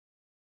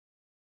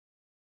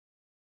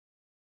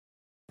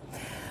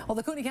Well,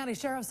 the Kootenai County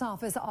Sheriff's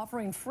Office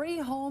offering free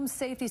home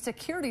safety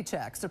security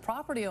checks to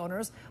property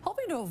owners,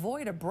 hoping to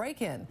avoid a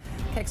break-in.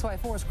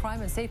 KXLY4's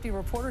crime and safety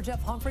reporter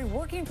Jeff Humphrey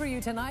working for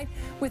you tonight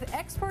with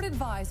expert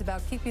advice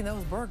about keeping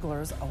those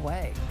burglars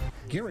away.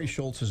 Gary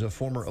Schultz is a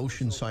former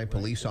Oceanside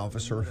police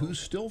officer who's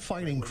still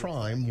fighting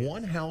crime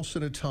one house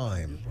at a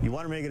time. You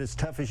want to make it as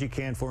tough as you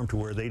can for them to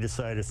where they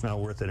decide it's not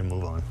worth it and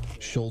move on.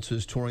 Schultz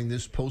is touring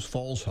this Post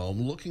Falls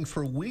home looking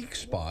for weak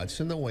spots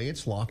in the way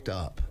it's locked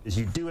up.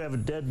 You do have a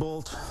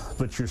deadbolt,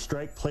 but your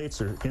strike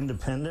plates are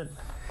independent,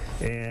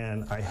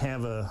 and I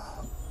have a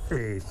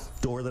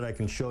door that I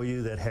can show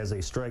you that has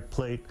a strike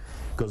plate,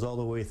 goes all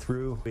the way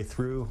through.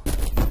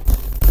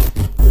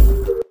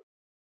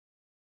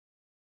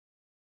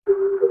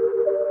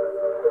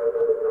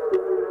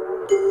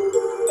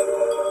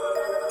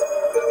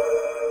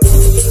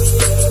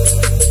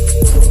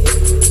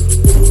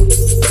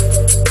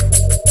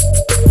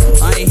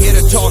 I ain't here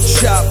to talk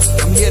shop,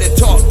 I'm here to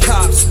talk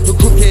cops who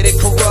crooked and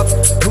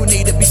corrupt, who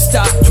need to be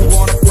stopped, who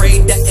aren't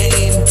afraid to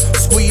aim,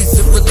 squeeze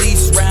and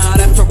release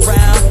round after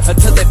round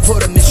until they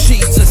put them in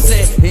sheets. I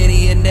said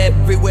any and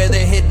everywhere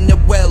they're hitting it,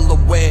 well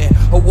aware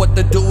of what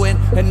they're doing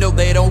and know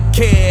they don't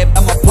care.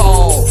 I'm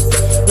appalled,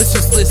 let's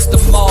just list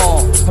them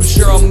all. I'm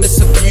sure I'll miss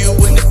a few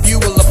and a few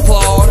will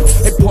applaud.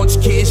 They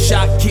punch kids,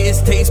 shot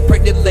kids, taste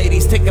pregnant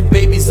ladies, taking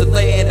babies to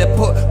land and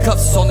put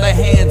cuffs on the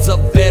hands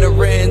of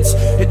veterans.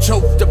 It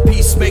choked a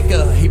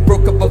peacemaker, he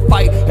broke up a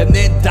fight and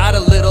then died a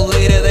little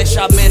later. They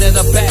shot men in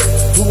the back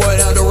who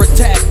went under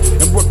attack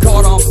and were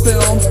caught on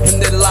film,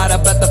 and they lied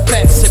about the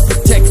facts and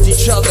protect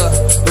each other.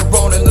 They're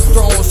owning the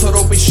throne, so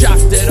don't be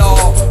shocked at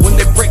all when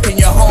they're breaking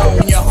your home.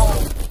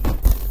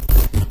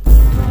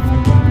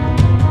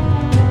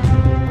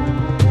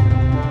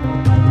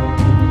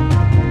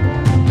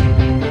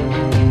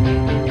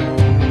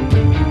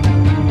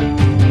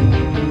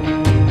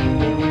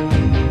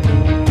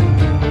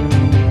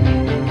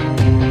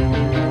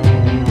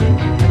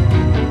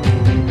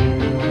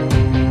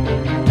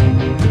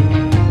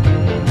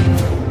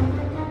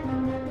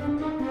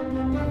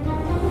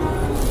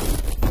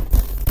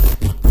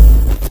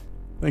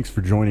 Thanks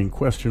for joining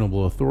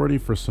Questionable Authority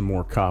for some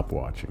more cop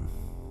watching.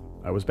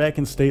 I was back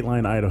in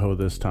Stateline, Idaho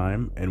this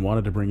time and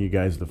wanted to bring you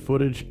guys the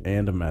footage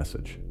and a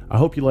message. I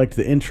hope you liked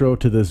the intro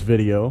to this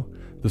video.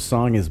 The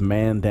song is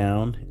Man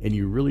Down, and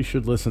you really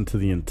should listen to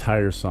the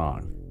entire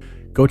song.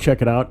 Go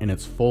check it out in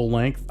its full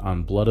length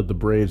on Blood of the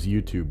Braves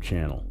YouTube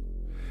channel.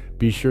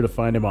 Be sure to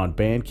find him on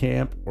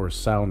Bandcamp or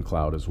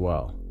Soundcloud as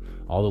well.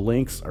 All the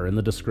links are in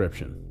the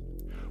description.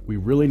 We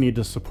really need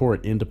to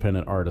support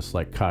independent artists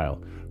like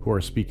Kyle, who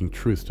are speaking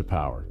truth to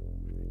power.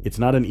 It's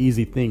not an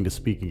easy thing to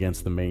speak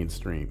against the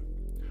mainstream.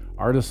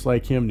 Artists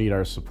like him need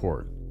our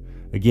support.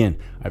 Again,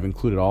 I've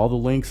included all the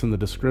links in the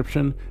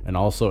description and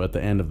also at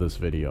the end of this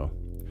video.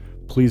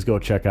 Please go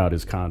check out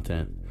his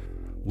content.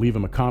 Leave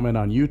him a comment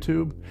on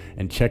YouTube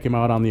and check him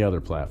out on the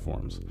other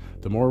platforms.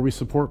 The more we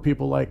support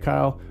people like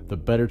Kyle, the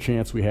better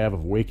chance we have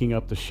of waking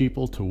up the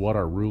sheeple to what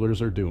our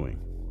rulers are doing.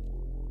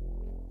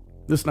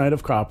 This night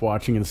of cop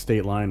watching in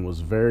Stateline was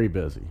very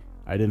busy.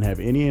 I didn't have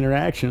any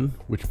interaction,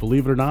 which,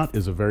 believe it or not,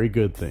 is a very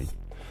good thing.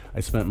 I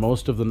spent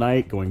most of the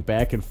night going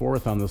back and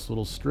forth on this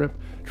little strip,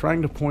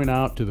 trying to point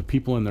out to the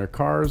people in their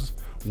cars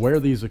where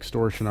these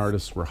extortion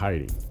artists were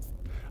hiding.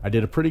 I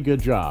did a pretty good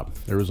job.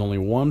 There was only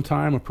one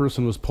time a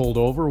person was pulled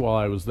over while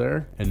I was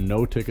there, and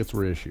no tickets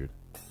were issued.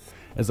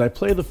 As I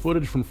play the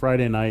footage from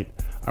Friday night,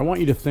 I want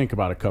you to think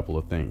about a couple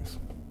of things.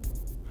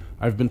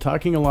 I've been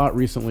talking a lot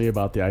recently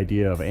about the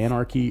idea of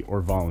anarchy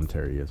or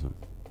voluntarism.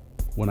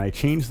 When I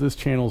changed this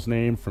channel's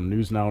name from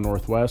News Now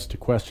Northwest to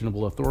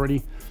Questionable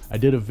Authority, I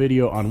did a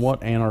video on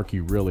what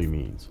anarchy really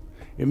means.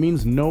 It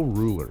means no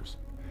rulers,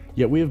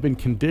 yet we have been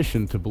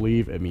conditioned to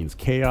believe it means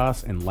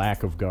chaos and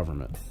lack of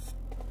government.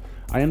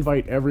 I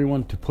invite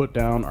everyone to put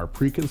down our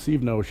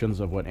preconceived notions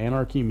of what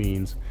anarchy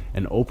means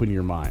and open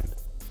your mind.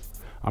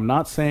 I'm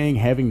not saying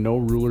having no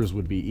rulers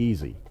would be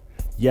easy.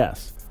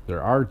 Yes,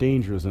 there are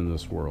dangers in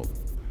this world,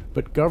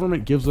 but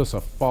government gives us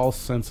a false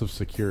sense of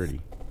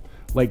security.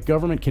 Like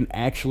government can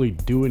actually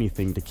do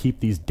anything to keep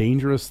these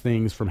dangerous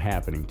things from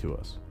happening to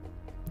us.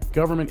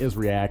 Government is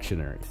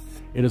reactionary.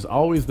 It is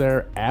always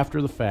there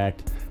after the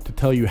fact to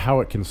tell you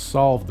how it can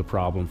solve the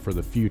problem for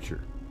the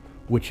future,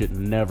 which it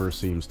never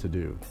seems to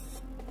do.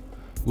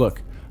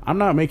 Look, I'm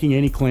not making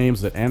any claims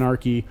that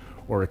anarchy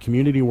or a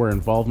community where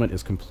involvement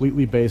is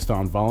completely based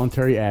on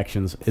voluntary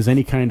actions is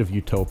any kind of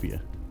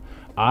utopia.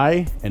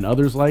 I, and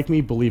others like me,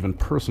 believe in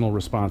personal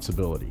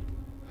responsibility.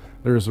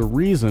 There is a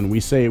reason we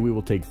say we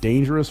will take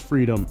dangerous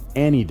freedom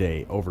any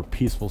day over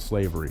peaceful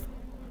slavery.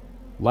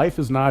 Life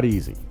is not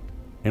easy,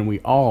 and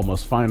we all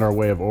must find our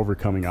way of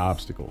overcoming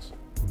obstacles.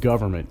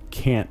 Government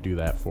can't do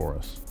that for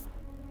us.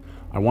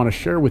 I want to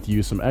share with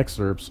you some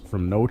excerpts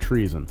from No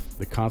Treason,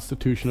 the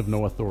Constitution of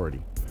No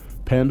Authority,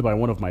 penned by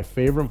one of my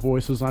favorite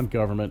voices on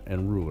government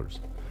and rulers,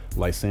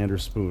 Lysander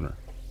Spooner.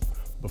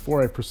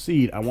 Before I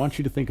proceed, I want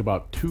you to think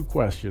about two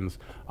questions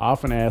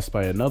often asked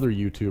by another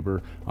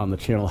YouTuber on the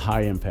channel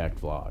High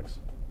Impact Vlogs.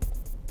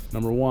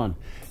 Number 1,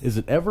 is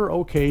it ever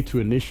okay to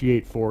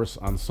initiate force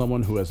on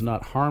someone who has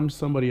not harmed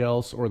somebody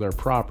else or their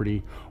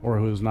property, or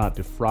who has not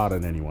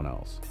defrauded anyone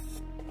else?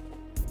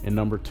 And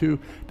number 2,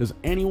 does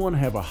anyone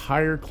have a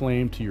higher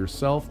claim to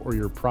yourself or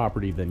your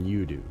property than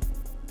you do?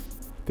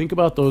 Think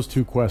about those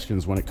two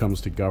questions when it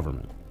comes to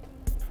government.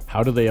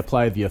 How do they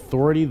apply the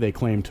authority they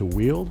claim to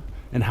wield,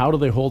 and how do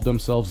they hold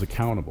themselves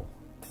accountable?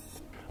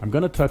 I'm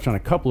going to touch on a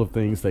couple of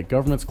things that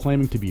governments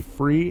claiming to be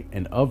free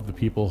and of the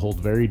people hold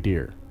very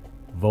dear: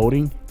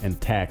 voting and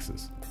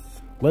taxes.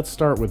 Let's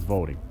start with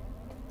voting.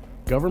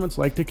 Governments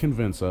like to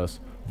convince us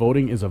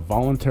voting is a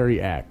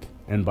voluntary act,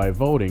 and by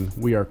voting,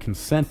 we are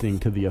consenting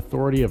to the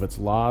authority of its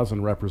laws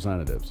and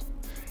representatives.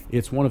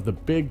 It's one of the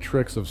big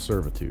tricks of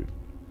servitude.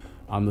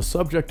 On the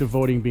subject of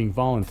voting being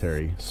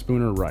voluntary,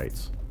 Spooner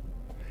writes,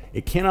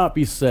 "It cannot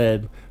be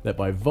said that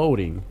by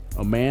voting,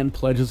 a man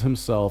pledges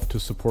himself to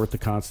support the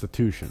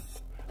Constitution,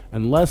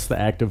 unless the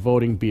act of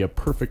voting be a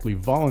perfectly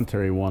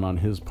voluntary one on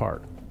his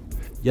part.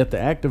 Yet the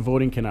act of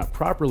voting cannot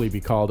properly be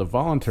called a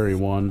voluntary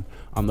one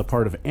on the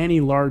part of any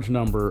large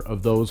number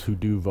of those who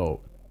do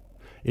vote.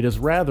 It is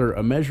rather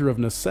a measure of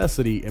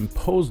necessity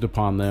imposed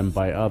upon them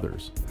by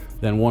others,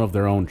 than one of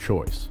their own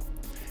choice.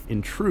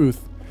 In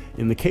truth,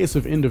 in the case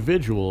of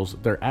individuals,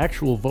 their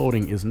actual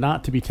voting is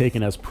not to be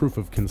taken as proof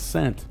of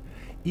consent,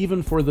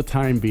 even for the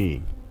time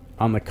being.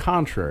 On the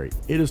contrary,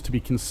 it is to be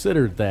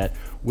considered that,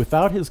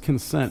 without his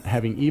consent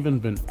having even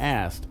been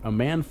asked, a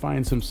man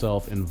finds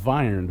himself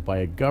environed by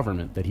a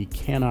government that he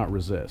cannot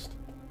resist.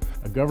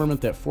 A government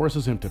that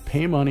forces him to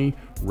pay money,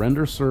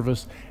 render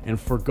service, and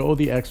forego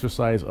the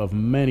exercise of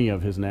many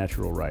of his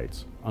natural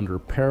rights, under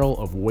peril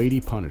of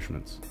weighty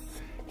punishments.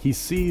 He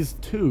sees,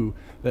 too,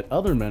 that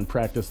other men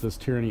practice this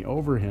tyranny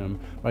over him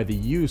by the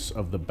use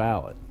of the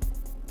ballot.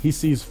 He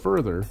sees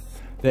further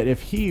that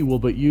if he will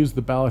but use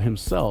the ballot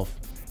himself,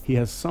 he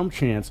has some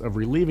chance of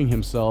relieving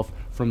himself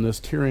from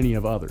this tyranny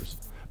of others,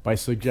 by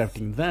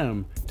subjecting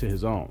them to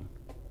his own.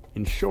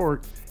 In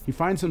short, he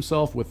finds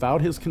himself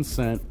without his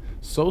consent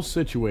so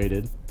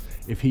situated,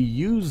 if he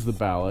use the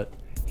ballot,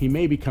 he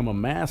may become a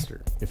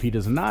master. If he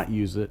does not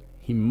use it,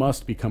 he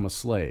must become a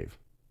slave.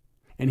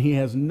 And he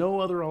has no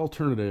other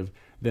alternative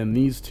than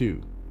these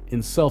two.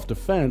 In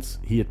self-defense,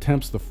 he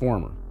attempts the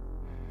former.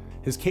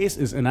 His case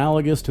is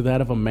analogous to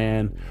that of a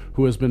man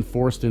who has been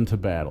forced into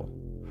battle,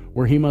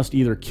 where he must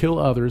either kill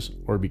others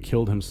or be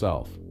killed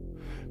himself.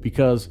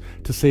 Because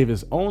to save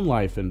his own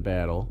life in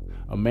battle,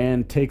 a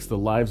man takes the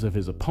lives of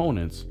his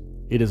opponents,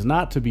 it is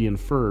not to be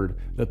inferred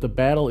that the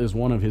battle is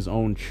one of his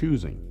own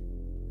choosing.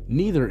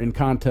 Neither in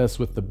contests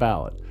with the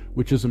ballot,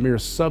 which is a mere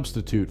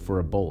substitute for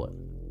a bullet.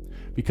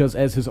 Because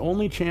as his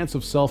only chance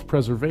of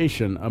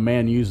self-preservation a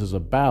man uses a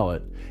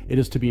ballot, it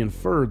is to be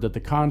inferred that the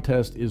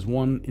contest is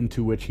one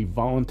into which he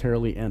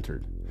voluntarily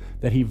entered,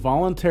 that he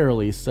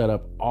voluntarily set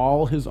up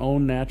all his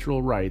own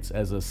natural rights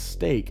as a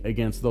stake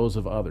against those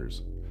of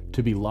others,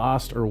 to be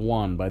lost or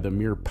won by the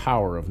mere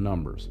power of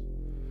numbers.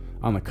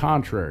 On the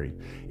contrary,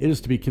 it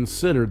is to be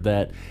considered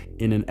that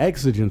in an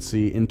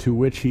exigency into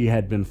which he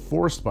had been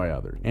forced by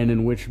others, and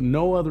in which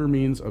no other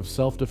means of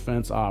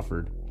self-defense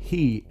offered,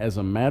 he, as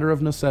a matter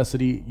of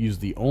necessity,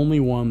 used the only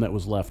one that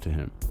was left to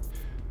him.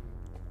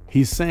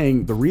 He's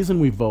saying the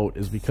reason we vote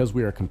is because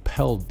we are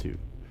compelled to.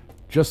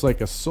 Just like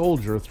a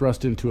soldier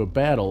thrust into a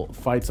battle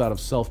fights out of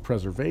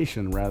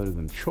self-preservation rather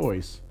than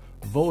choice,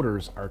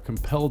 voters are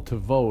compelled to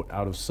vote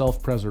out of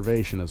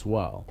self-preservation as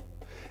well.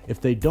 If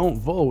they don't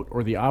vote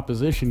or the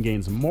opposition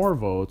gains more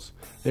votes,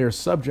 they are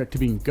subject to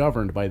being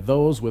governed by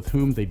those with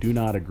whom they do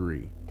not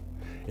agree.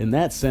 In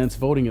that sense,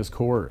 voting is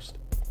coerced.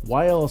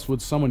 Why else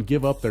would someone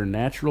give up their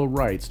natural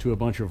rights to a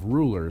bunch of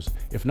rulers,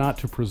 if not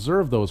to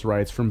preserve those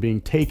rights from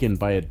being taken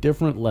by a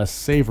different, less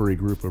savory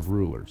group of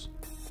rulers?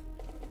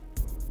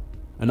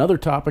 Another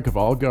topic of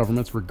all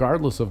governments,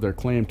 regardless of their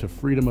claim to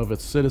freedom of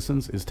its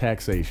citizens, is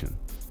taxation.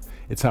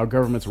 It's how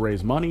governments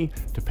raise money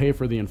to pay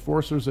for the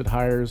enforcers it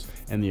hires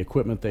and the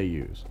equipment they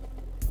use.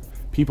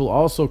 People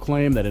also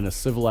claim that in a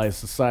civilized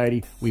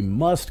society, we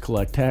must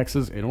collect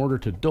taxes in order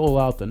to dole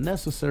out the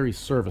necessary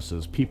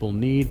services people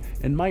need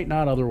and might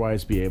not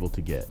otherwise be able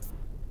to get.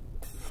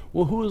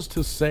 Well, who is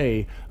to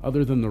say,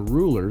 other than the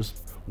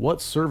rulers,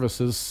 what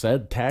services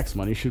said tax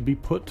money should be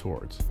put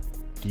towards?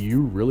 Do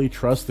you really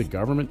trust the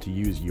government to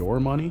use your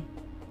money?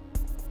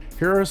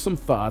 Here are some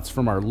thoughts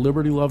from our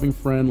liberty-loving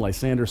friend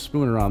Lysander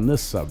Spooner on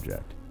this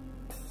subject.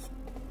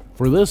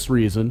 For this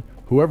reason,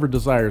 whoever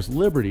desires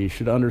liberty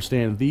should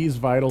understand these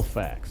vital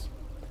facts.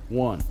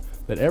 1.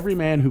 That every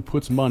man who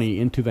puts money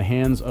into the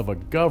hands of a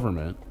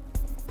government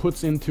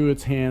puts into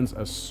its hands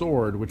a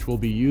sword which will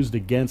be used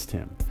against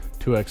him,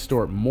 to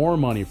extort more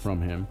money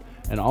from him,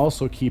 and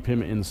also keep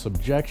him in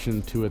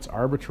subjection to its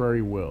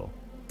arbitrary will.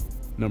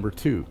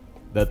 2.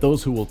 That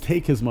those who will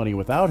take his money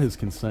without his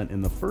consent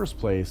in the first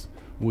place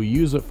will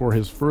use it for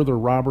his further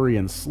robbery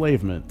and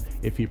enslavement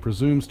if he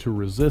presumes to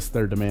resist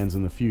their demands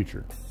in the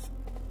future.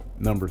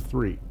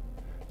 3.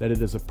 That it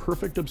is a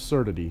perfect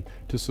absurdity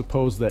to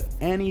suppose that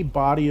any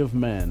body of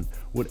men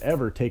would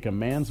ever take a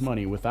man's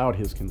money without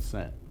his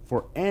consent,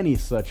 for any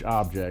such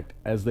object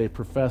as they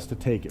profess to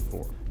take it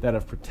for. That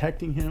of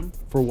protecting him,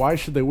 for why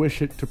should they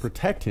wish it to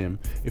protect him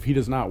if he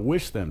does not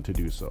wish them to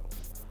do so?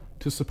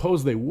 To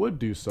suppose they would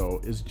do so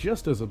is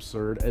just as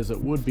absurd as it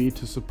would be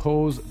to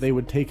suppose they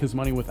would take his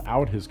money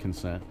without his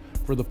consent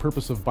for the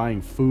purpose of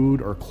buying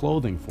food or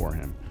clothing for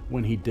him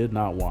when he did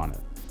not want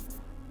it.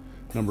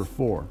 Number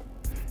 4.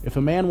 If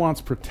a man wants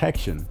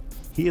protection,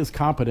 he is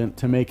competent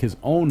to make his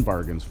own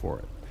bargains for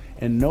it,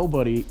 and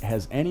nobody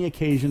has any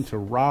occasion to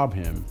rob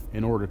him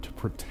in order to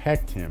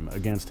protect him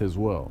against his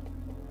will.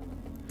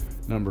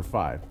 Number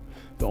 5.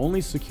 The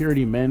only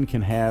security men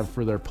can have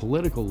for their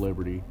political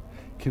liberty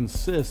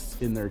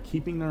consists in their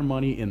keeping their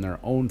money in their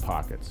own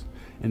pockets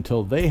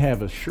until they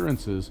have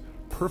assurances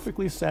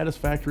perfectly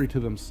satisfactory to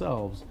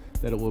themselves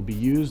that it will be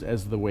used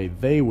as the way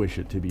they wish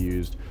it to be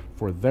used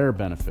for their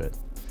benefit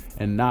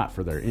and not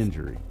for their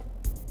injury.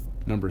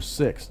 Number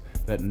 6.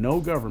 That no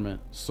government,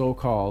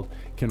 so-called,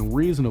 can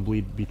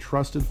reasonably be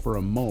trusted for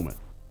a moment,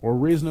 or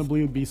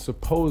reasonably be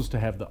supposed to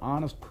have the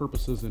honest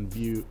purposes in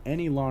view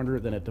any longer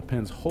than it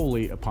depends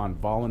wholly upon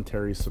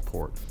voluntary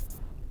support.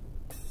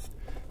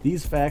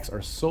 These facts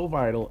are so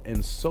vital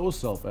and so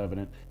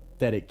self-evident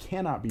that it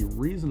cannot be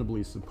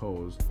reasonably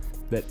supposed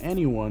that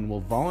anyone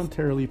will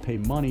voluntarily pay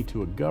money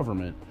to a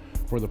government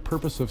for the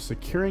purpose of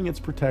securing its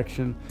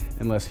protection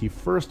unless he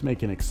first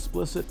make an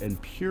explicit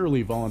and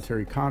purely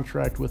voluntary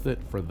contract with it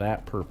for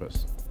that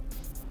purpose.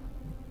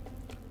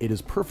 It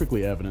is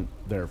perfectly evident,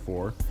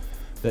 therefore,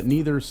 that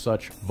neither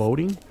such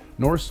voting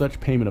nor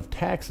such payment of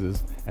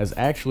taxes as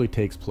actually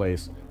takes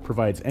place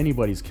provides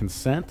anybody's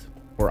consent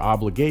or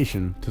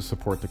obligation to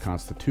support the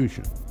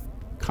Constitution.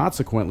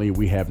 Consequently,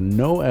 we have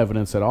no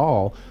evidence at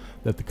all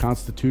that the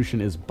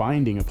Constitution is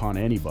binding upon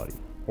anybody,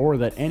 or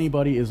that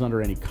anybody is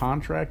under any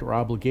contract or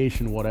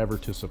obligation whatever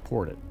to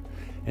support it,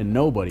 and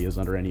nobody is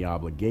under any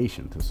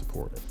obligation to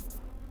support it.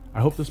 I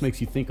hope this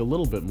makes you think a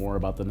little bit more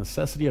about the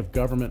necessity of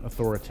government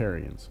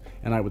authoritarians,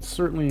 and I would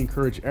certainly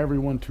encourage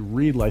everyone to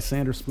read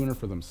Lysander Spooner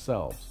for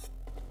themselves.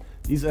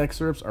 These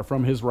excerpts are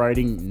from his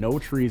writing No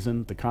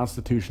Treason, The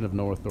Constitution of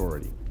No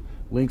Authority.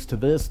 Links to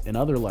this and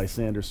other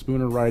Lysander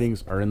Spooner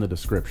writings are in the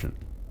description.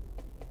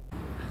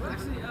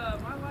 Actually,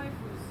 my life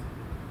was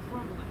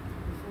crumbling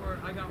before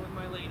I got with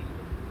my lady.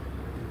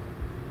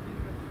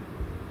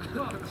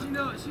 Well, she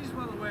knows. She's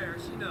well aware.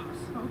 She knows.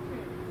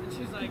 Okay. And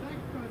she's like,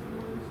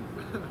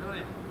 oh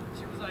yeah.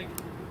 She was like,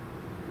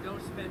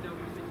 don't spend over $50.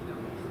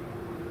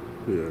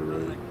 Yeah,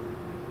 right. Like,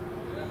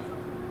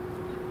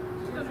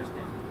 she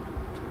understands.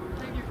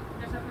 Thank you.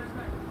 Guys have a nice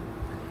night.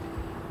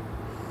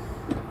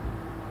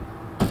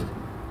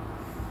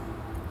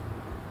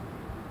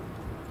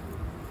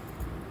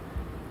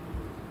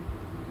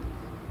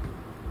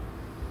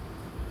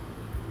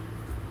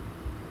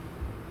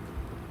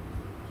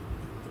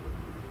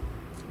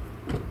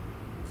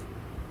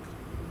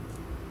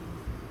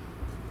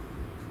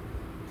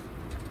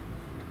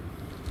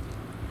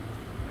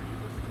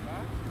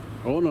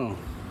 Oh no.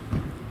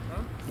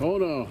 Huh? Oh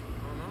no. Oh no?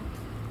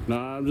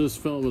 Nah, I'm just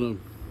filming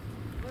him.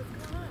 What's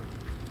going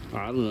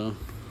on? I don't know.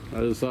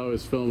 I just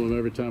always film him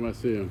every time I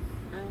see him.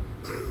 I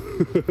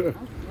was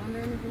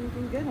wondering if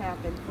anything good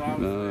happened.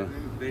 Nah.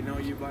 They know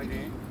you by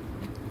name?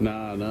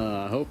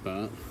 Nah, I hope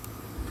not.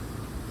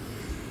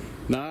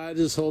 Nah, I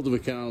just hold them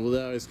accountable.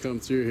 They always come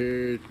through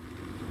here,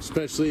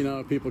 especially, you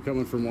know, people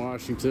coming from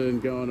Washington,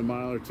 going a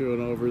mile or two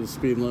and over the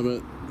speed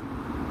limit.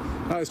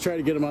 I always try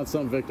to get them on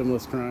some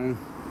victimless crime.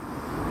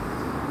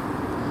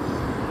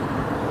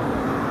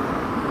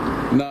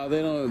 No,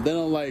 they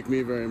don't like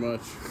me very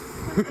much.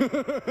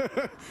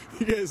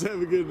 You guys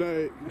have a good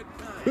night.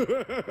 Good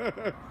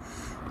night.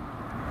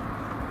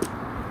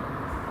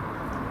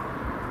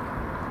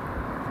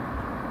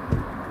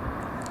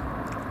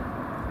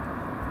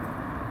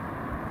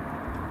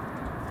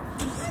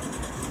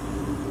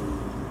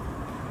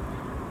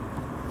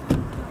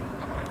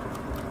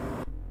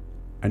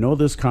 I know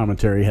this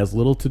commentary has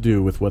little to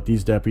do with what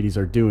these deputies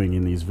are doing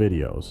in these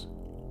videos.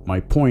 My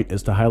point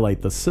is to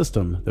highlight the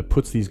system that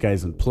puts these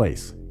guys in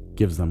place,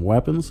 gives them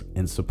weapons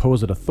and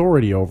supposed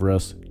authority over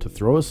us to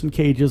throw us in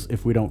cages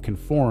if we don't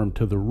conform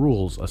to the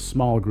rules a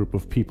small group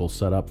of people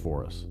set up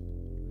for us.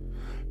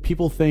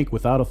 People think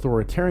without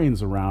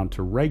authoritarians around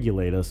to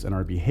regulate us and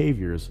our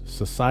behaviors,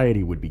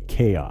 society would be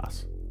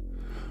chaos.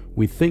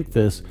 We think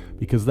this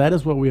because that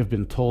is what we have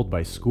been told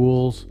by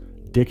schools,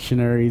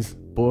 dictionaries,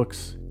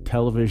 books,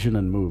 television,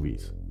 and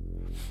movies.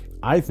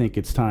 I think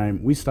it's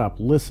time we stop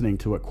listening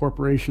to what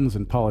corporations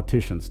and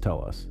politicians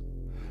tell us.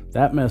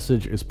 That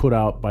message is put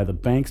out by the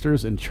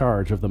banksters in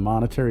charge of the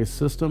monetary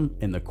system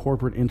and the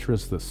corporate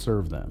interests that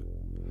serve them.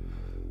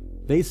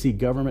 They see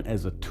government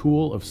as a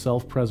tool of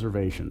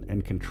self-preservation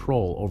and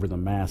control over the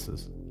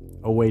masses,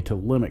 a way to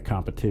limit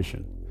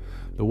competition.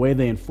 The way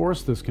they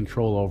enforce this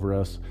control over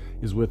us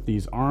is with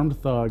these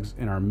armed thugs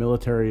in our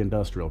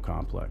military-industrial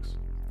complex,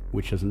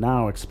 which has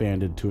now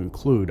expanded to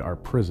include our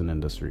prison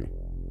industry.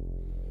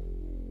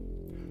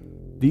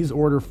 These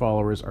order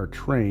followers are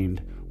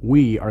trained,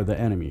 we are the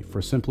enemy,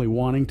 for simply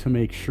wanting to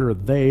make sure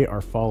they are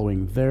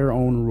following their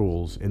own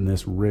rules in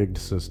this rigged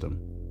system.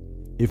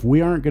 If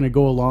we aren't going to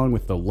go along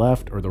with the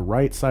left or the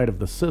right side of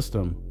the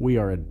system, we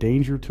are a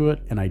danger to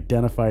it and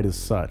identified as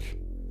such.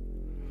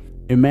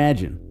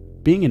 Imagine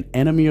being an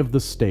enemy of the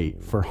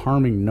state for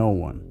harming no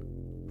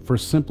one, for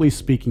simply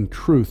speaking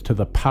truth to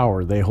the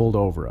power they hold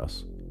over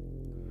us.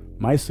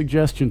 My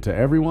suggestion to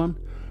everyone,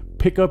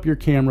 pick up your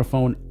camera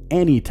phone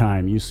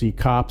anytime you see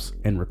cops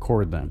and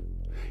record them.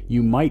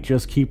 You might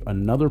just keep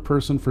another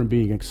person from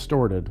being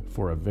extorted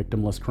for a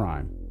victimless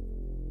crime.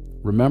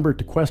 Remember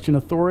to question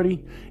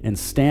authority and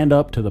stand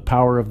up to the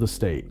power of the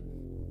state.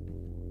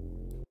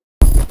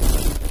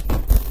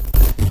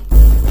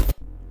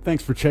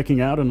 Thanks for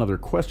checking out another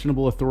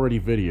Questionable Authority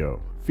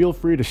video. Feel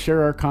free to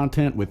share our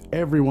content with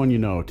everyone you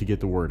know to get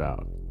the word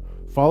out.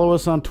 Follow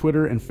us on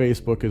Twitter and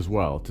Facebook as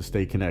well to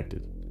stay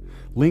connected.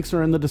 Links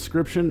are in the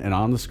description and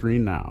on the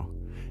screen now.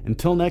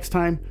 Until next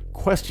time,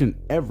 question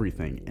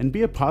everything and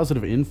be a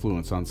positive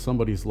influence on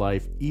somebody's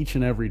life each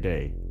and every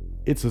day.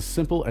 It's as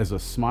simple as a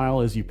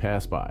smile as you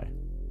pass by.